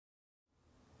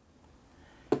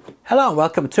Hello and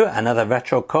welcome to another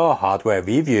Retro Core hardware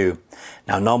review.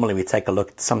 Now normally we take a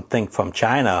look at something from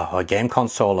China or a game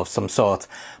console of some sort,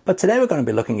 but today we're going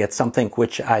to be looking at something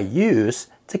which I use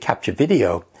to capture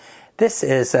video. This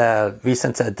is a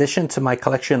recent addition to my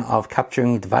collection of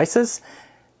capturing devices.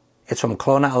 It's from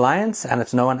Cloneralliance and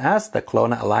it's known as the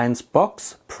Cloneralliance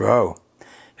Box Pro. It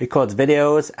records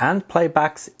videos and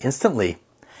playbacks instantly.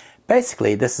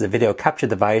 Basically, this is a video capture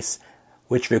device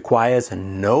which requires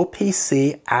no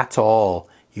PC at all.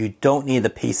 You don't need a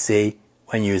PC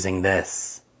when using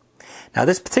this. Now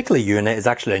this particular unit is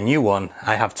actually a new one.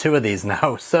 I have two of these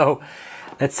now, so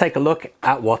let's take a look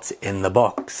at what's in the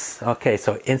box. Okay,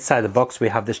 so inside the box we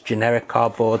have this generic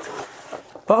cardboard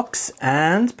box,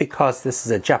 and because this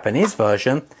is a Japanese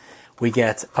version, we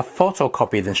get a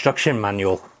photocopied instruction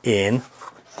manual in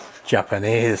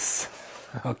Japanese.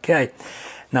 Okay.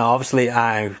 Now obviously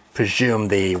I presume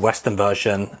the Western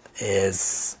version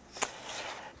is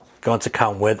going to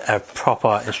come with a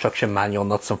proper instruction manual,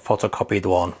 not some photocopied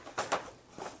one.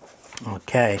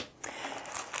 Okay.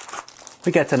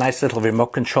 We get a nice little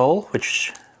remote control,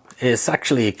 which is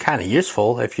actually kind of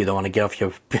useful if you don't want to get off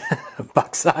your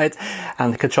backside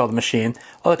and control the machine.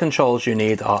 All the controls you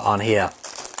need are on here.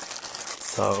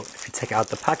 So if you take out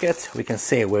the packet, we can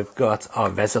see we've got our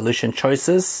resolution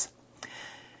choices.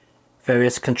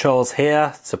 Various controls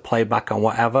here to play back on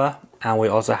whatever, and we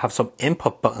also have some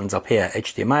input buttons up here: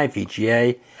 HDMI,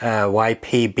 VGA,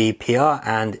 YP, BPR,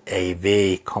 and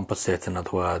AV, composite in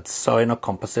other words. Sorry, not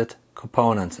composite,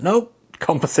 component. Nope,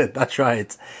 composite, that's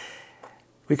right.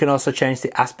 We can also change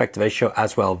the aspect ratio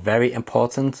as well, very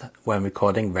important when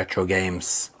recording retro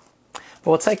games. But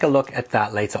we'll take a look at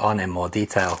that later on in more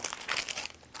detail.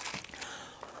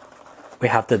 We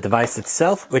have the device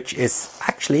itself, which is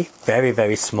actually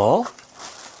very small.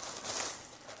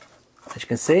 As you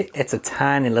can see, it's a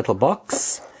tiny little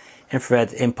box.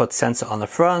 Infrared input sensor on the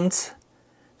front.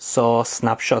 Source,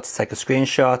 snapshot to take a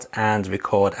screenshot, and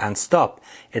record and stop.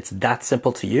 It's that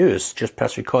simple to use. Just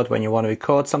press record when you want to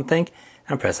record something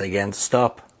and press it again to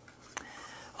stop.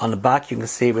 On the back you can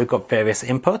see we've got various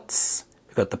inputs.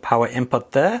 We've got the power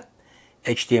input there,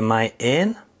 HDMI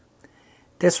in.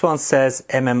 This one says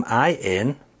MMI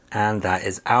in, and that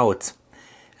is out.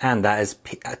 And that is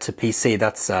to PC,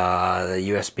 that's the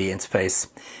USB interface.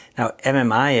 Now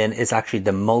MMI in is actually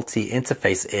the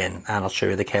multi-interface in, and I'll show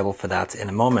you the cable for that in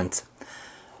a moment.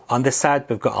 On this side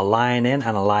we've got a line in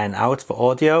and a line out for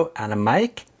audio and a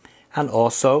mic, and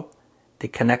also the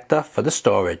connector for the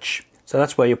storage. So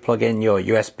that's where you plug in your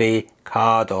USB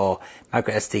card or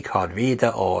micro SD card reader,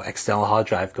 or external hard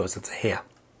drive goes into here.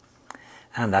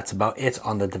 And that's about it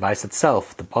on the device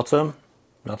itself. The bottom,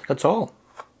 nothing at all.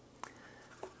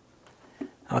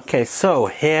 Okay, so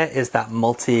here is that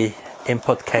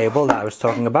multi-input cable that I was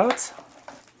talking about.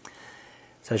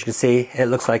 So as you can see, it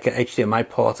looks like an HDMI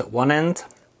port at one end.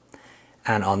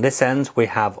 And on this end, we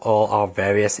have all our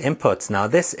various inputs. Now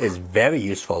this is very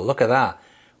useful. Look at that.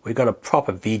 We've got a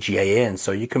proper VGA in,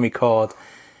 so you can record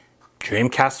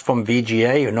Dreamcast from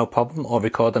VGA, no problem, or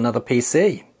record another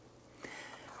PC.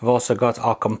 We've also got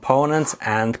our components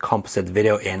and composite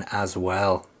video in as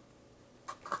well.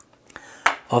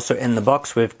 Also in the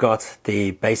box we've got the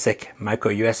basic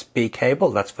micro USB cable,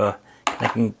 that's for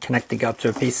connecting up to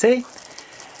a PC.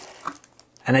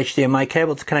 An HDMI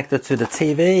cable to connect it to the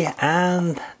TV,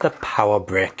 and the power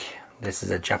brick. This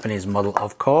is a Japanese model,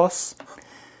 of course.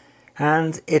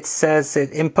 And it says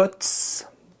it inputs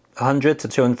 100 to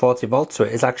 240 volts, so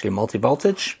it is actually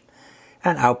multi-voltage.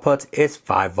 And output is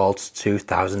 5 volts,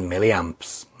 2000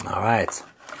 milliamps. Alright,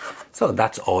 so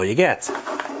that's all you get.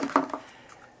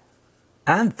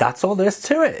 And that's all there is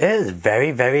to it. It is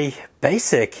very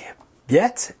basic,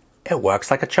 yet it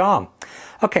works like a charm.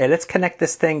 Okay, let's connect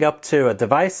this thing up to a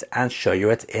device and show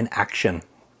you it in action.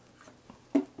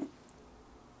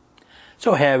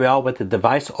 So here we are with the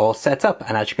device all set up,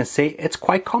 and as you can see, it's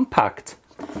quite compact.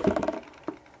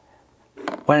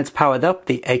 When it's powered up,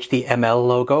 the HDML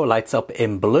logo lights up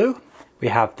in blue. We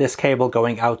have this cable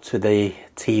going out to the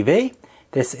TV.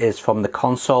 This is from the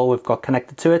console we've got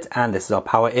connected to it, and this is our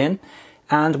power in.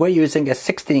 And we're using a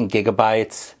 16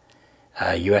 gigabyte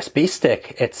USB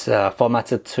stick. It's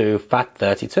formatted to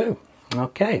FAT32.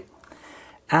 Okay,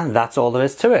 and that's all there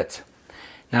is to it.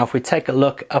 Now if we take a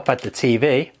look up at the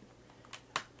TV,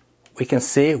 we can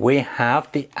see we have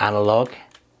the analog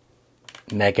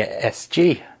Mega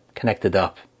SG connected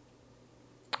up.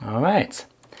 Alright,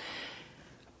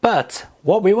 but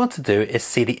what we want to do is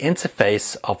see the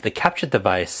interface of the capture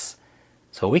device.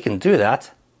 So we can do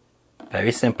that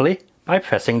very simply by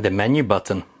pressing the menu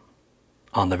button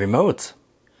on the remote.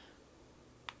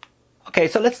 Okay,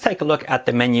 so let's take a look at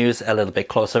the menus a little bit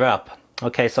closer up.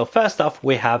 Okay, so first off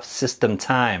we have system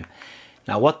time.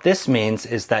 Now what this means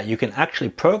is that you can actually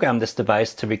program this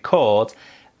device to record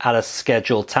at a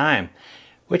scheduled time,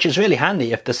 which is really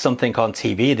handy if there's something on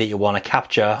TV that you want to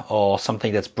capture, or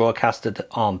something that's broadcasted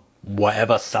on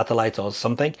whatever satellite or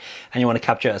something, and you want to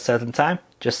capture at a certain time.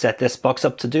 Just set this box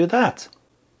up to do that.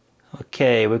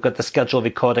 Okay, we've got the schedule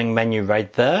recording menu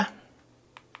right there.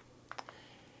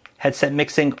 Headset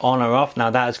mixing on or off.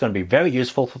 Now that is going to be very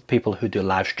useful for people who do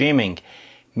live streaming,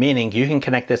 meaning you can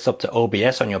connect this up to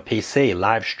OBS on your PC,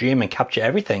 live stream and capture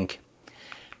everything.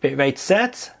 Bitrate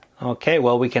set. Okay,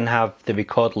 well we can have the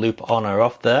record loop on or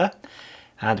off there,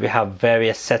 and we have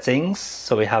various settings.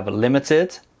 So we have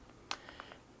limited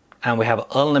and we have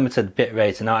unlimited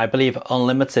bitrate. Now I believe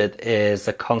unlimited is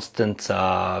a constant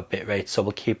bitrate, so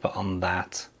we'll keep it on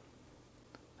that.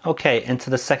 Okay,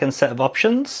 into the second set of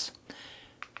options.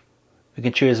 We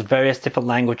can choose various different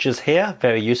languages here,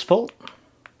 very useful,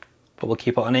 but we'll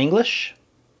keep it on English.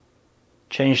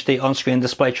 Change the on-screen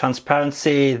display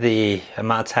transparency, the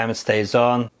amount of time it stays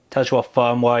on, tells you what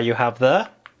firmware you have there.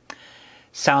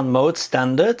 Sound mode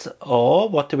standard, or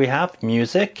what do we have?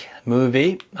 Music,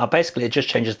 movie. Basically it just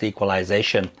changes the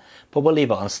equalization, but we'll leave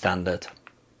it on standard.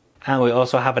 And we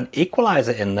also have an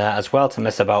equalizer in there as well to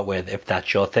mess about with if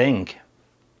that's your thing.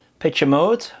 Picture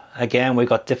mode, again we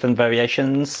got different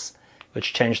variations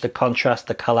which change the contrast,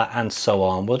 the color and so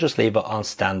on. We'll just leave it on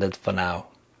standard for now.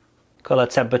 Color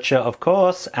temperature of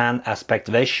course, and aspect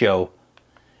ratio.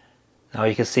 Now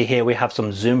you can see here we have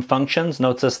some zoom functions.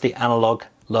 Notice the analog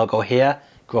logo here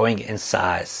growing in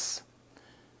size.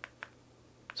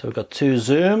 So we've got 2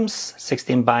 zooms,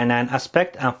 16:9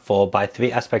 aspect and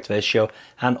 4:3 aspect ratio,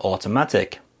 and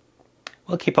automatic.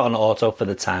 We'll keep it on auto for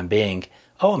the time being.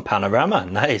 Oh, and panorama,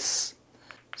 nice.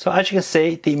 So as you can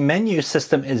see, the menu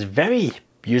system is very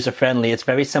user-friendly. It's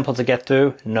very simple to get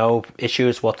through, no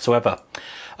issues whatsoever.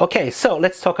 Okay, so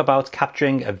let's talk about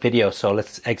capturing a video. So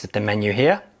let's exit the menu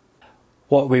here.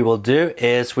 What we will do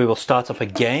is we will start up a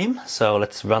game. So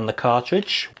let's run the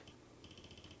cartridge.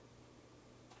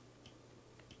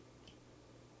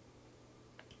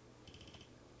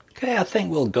 Okay, I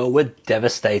think we'll go with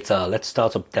Devastator. Let's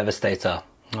start up Devastator.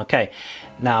 Okay,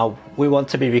 now we want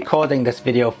to be recording this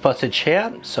video footage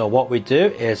here. So what we do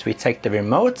is we take the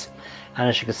remote, and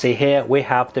as you can see here, we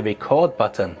have the record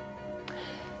button.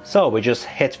 So we just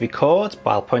hit record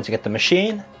while pointing at the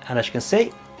machine, and as you can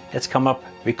see, it's come up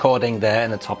recording there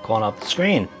in the top corner of the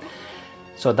screen.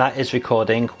 So that is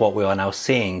recording what we are now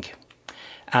seeing.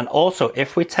 And also,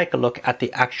 if we take a look at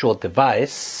the actual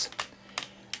device,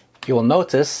 you will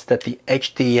notice that the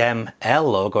HDML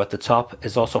logo at the top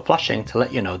is also flashing to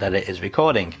let you know that it is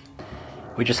recording.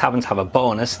 We just happen to have a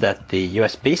bonus that the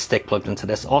USB stick plugged into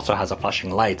this also has a flashing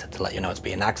light to let you know it's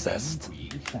being accessed.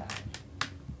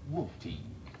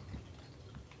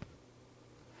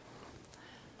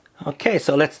 Okay,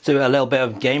 so let's do a little bit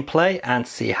of gameplay and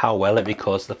see how well it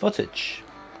records the footage.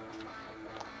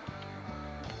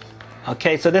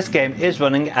 Okay, so this game is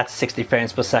running at 60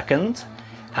 frames per second.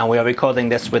 And we are recording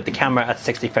this with the camera at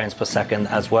 60 frames per second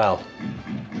as well.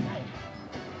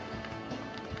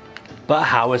 But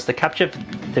how is the capture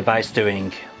device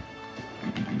doing?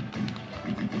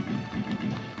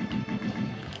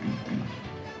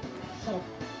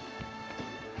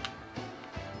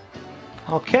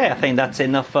 Okay, I think that's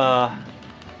enough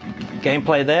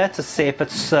gameplay there to see if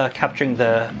it's capturing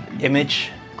the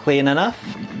image clean enough.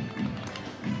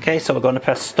 Okay, so we're going to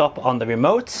press stop on the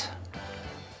remote.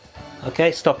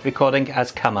 Okay, stop recording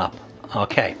has come up.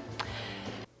 Okay.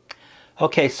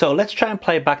 Okay, so let's try and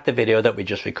play back the video that we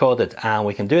just recorded, and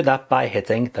we can do that by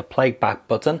hitting the playback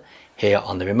button here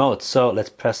on the remote. So let's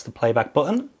press the playback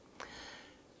button,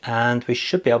 and we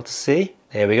should be able to see.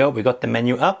 There we go, we got the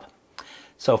menu up.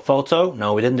 So photo,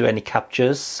 no, we didn't do any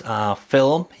captures.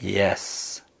 Film,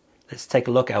 yes. Let's take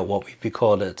a look at what we've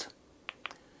recorded.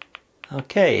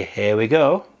 Okay, here we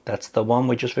go. That's the one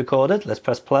we just recorded. Let's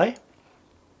press play.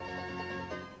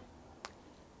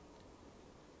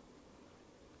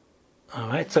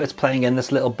 Alright, so it's playing in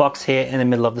this little box here in the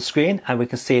middle of the screen, and we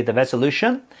can see the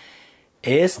resolution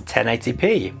is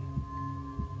 1080p.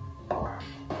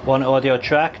 One audio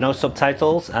track, no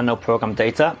subtitles and no program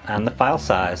data, and the file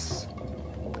size.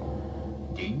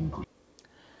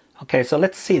 Okay, so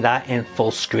let's see that in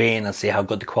full screen and see how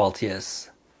good the quality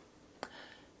is.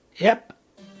 Yep,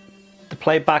 the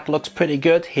playback looks pretty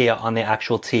good here on the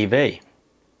actual TV.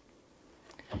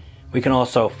 We can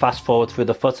also fast forward through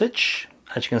the footage,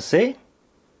 as you can see,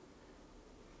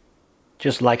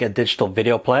 just like a digital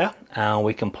video player, and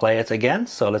we can play it again.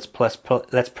 So let's press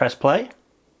play.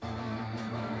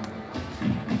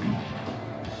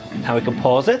 Now we can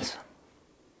pause it.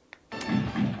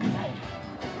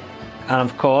 And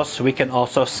of course we can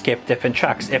also skip different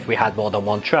tracks if we had more than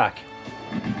one track.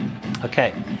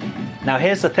 Okay, now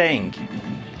here's the thing.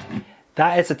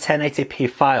 That is a 1080p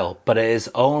file, but it is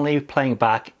only playing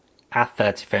back at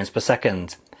 30 frames per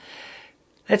second.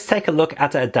 Let's take a look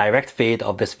at a direct feed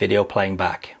of this video playing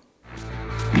back.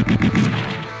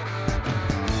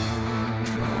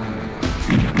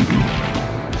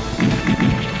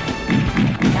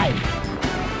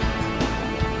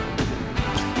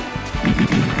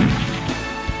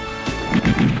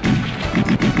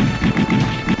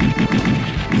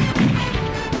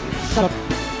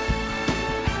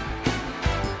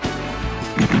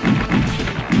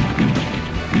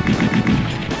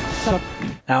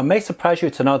 Now it may surprise you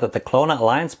to know that the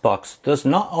Cloneralliance box does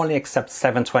not only accept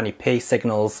 720p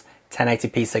signals,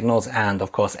 1080p signals and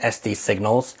of course SD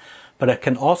signals, but it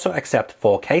can also accept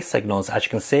 4K signals. As you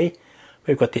can see,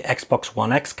 we've got the Xbox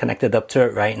One X connected up to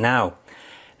it right now.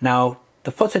 Now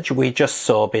the footage we just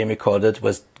saw being recorded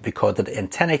was recorded in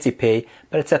 1080p,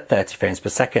 but it's at 30 frames per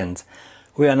second.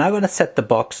 We are now going to set the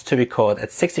box to record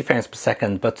at 60 frames per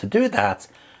second, but to do that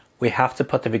we have to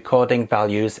put the recording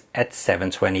values at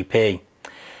 720p.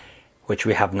 Which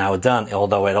we have now done,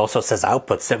 although it also says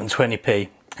output 720p.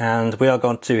 And we are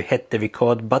going to hit the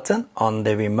record button on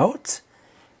the remote.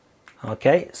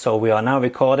 Okay, so we are now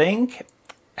recording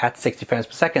at 60 frames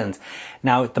per second.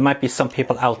 Now there might be some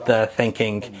people out there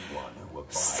thinking,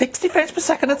 60 frames per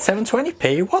second at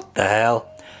 720p, what the hell?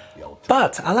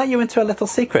 But I'll let you into a little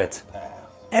secret.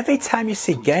 Every time you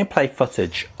see gameplay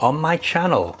footage on my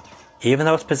channel, even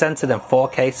though it's presented in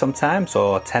 4K sometimes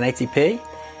or 1080p,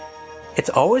 it's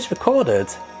always recorded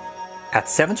at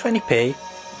 720p,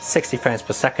 60 frames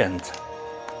per second.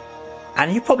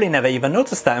 And you probably never even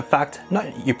noticed that. In fact,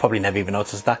 you probably never even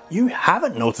noticed that. You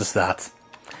haven't noticed that.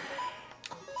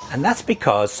 And that's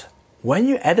because when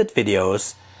you edit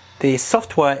videos, the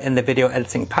software in the video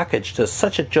editing package does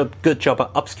such a good job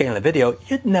at upscaling the video,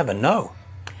 you'd never know.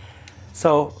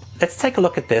 So let's take a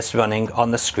look at this running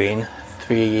on the screen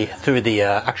through the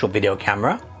actual video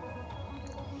camera.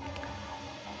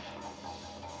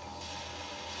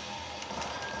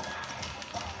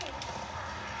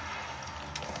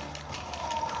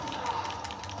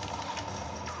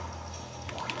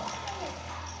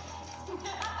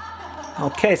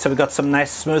 Okay, so we've got some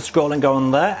nice smooth scrolling going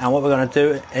there, and what we're going to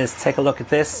do is take a look at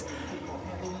this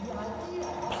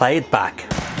played back.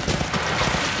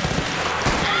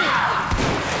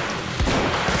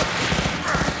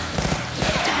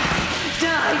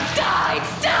 Die,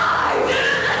 die, die!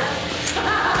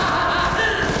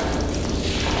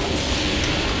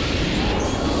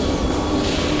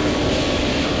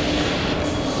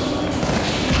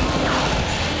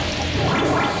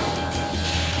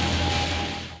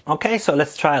 Okay, so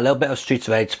let's try a little bit of Streets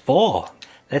of Rage 4.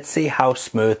 Let's see how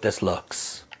smooth this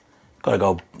looks. Gotta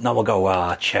go, now we'll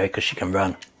go Cherry because she can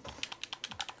run.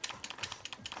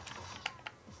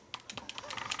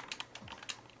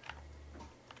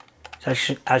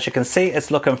 So as you can see,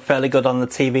 it's looking fairly good on the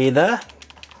TV there.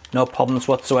 No problems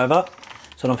whatsoever.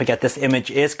 So don't forget, this image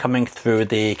is coming through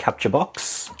the capture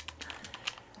box,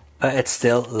 but it's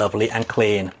still lovely and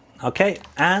clean. Okay,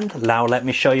 and now let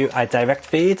me show you a direct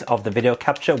feed of the video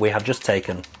capture we have just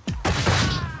taken.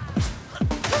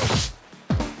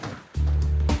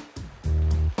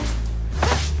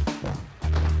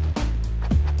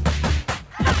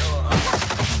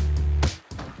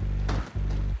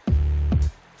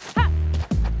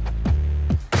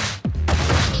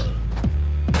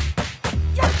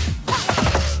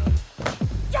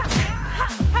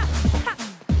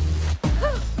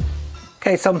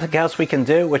 Okay, something else we can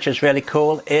do, which is really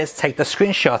cool, is take the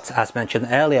screenshots as mentioned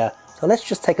earlier. So let's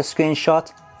just take a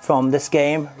screenshot from this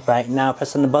game right now,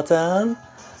 pressing the button.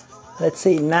 Let's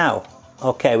see now.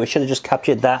 Okay, we should have just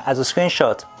captured that as a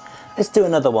screenshot. Let's do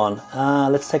another one.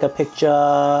 Let's take a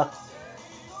picture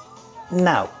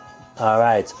now. All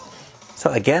right.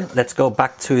 So again, let's go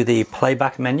back to the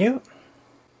playback menu.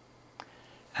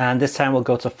 And this time we'll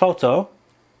go to photo.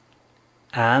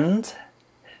 And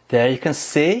there you can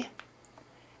see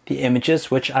the images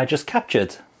which I just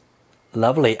captured.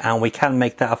 Lovely, and we can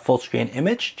make that a full screen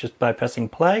image just by pressing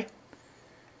play.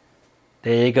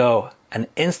 There you go, an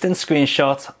instant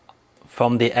screenshot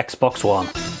from the Xbox One.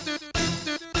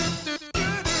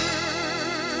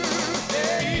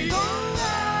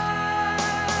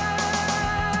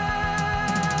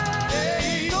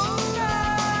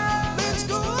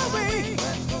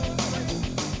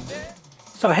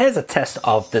 So here's a test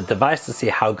of the device to see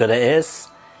how good it is.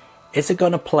 Is it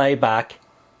going to play back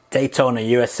Daytona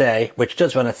USA, which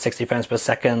does run at 60 frames per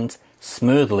second,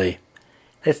 smoothly?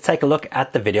 let's take a look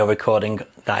at the video recording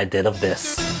that I did of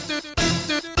this.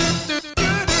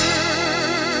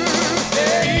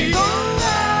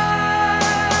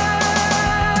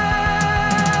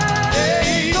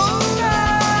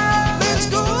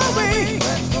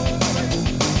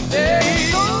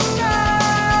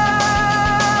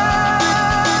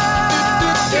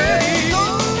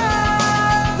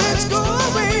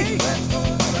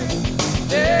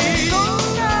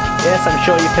 Yes, I'm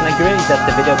sure you can agree that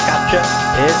the video capture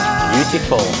is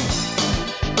beautiful.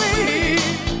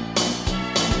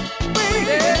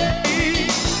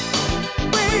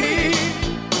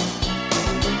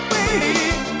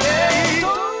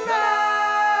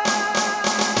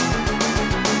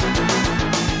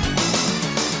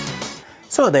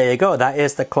 So there you go, that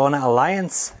is the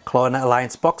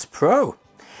Cloneralliance Box Pro.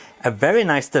 A very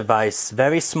nice device,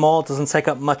 very small, doesn't take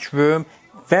up much room.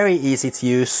 Very easy to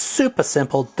use, super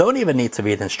simple, don't even need to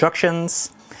read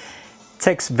instructions.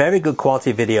 Takes very good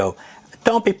quality video.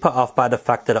 Don't be put off by the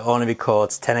fact that it only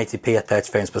records 1080p at 30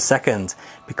 frames per second,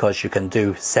 because you can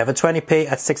do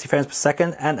 720p at 60 frames per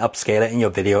second and upscale it in your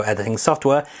video editing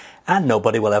software and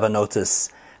nobody will ever notice.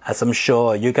 As I'm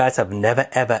sure you guys have never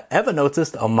ever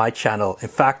noticed on my channel. In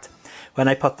fact, when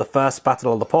I put the first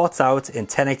Battle of the Ports out in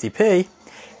 1080p,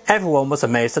 everyone was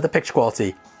amazed at the picture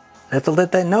quality. Little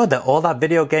did they know that all that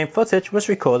video game footage was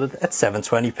recorded at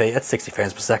 720p at 60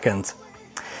 frames per second.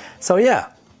 So yeah,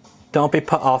 don't be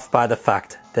put off by the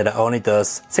fact that it only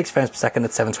does 60 frames per second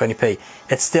at 720p.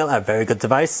 It's still a very good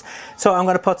device. So I'm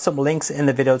going to put some links in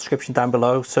the video description down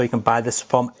below so you can buy this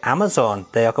from Amazon.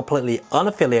 They are completely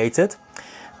unaffiliated,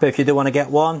 but if you do want to get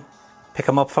one, pick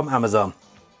them up from Amazon.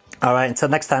 Alright, until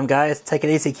next time guys, take it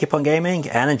easy, keep on gaming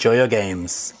and enjoy your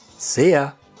games. See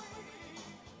ya!